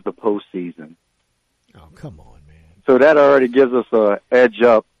out of the postseason. Oh, come on, man. So that already gives us a edge up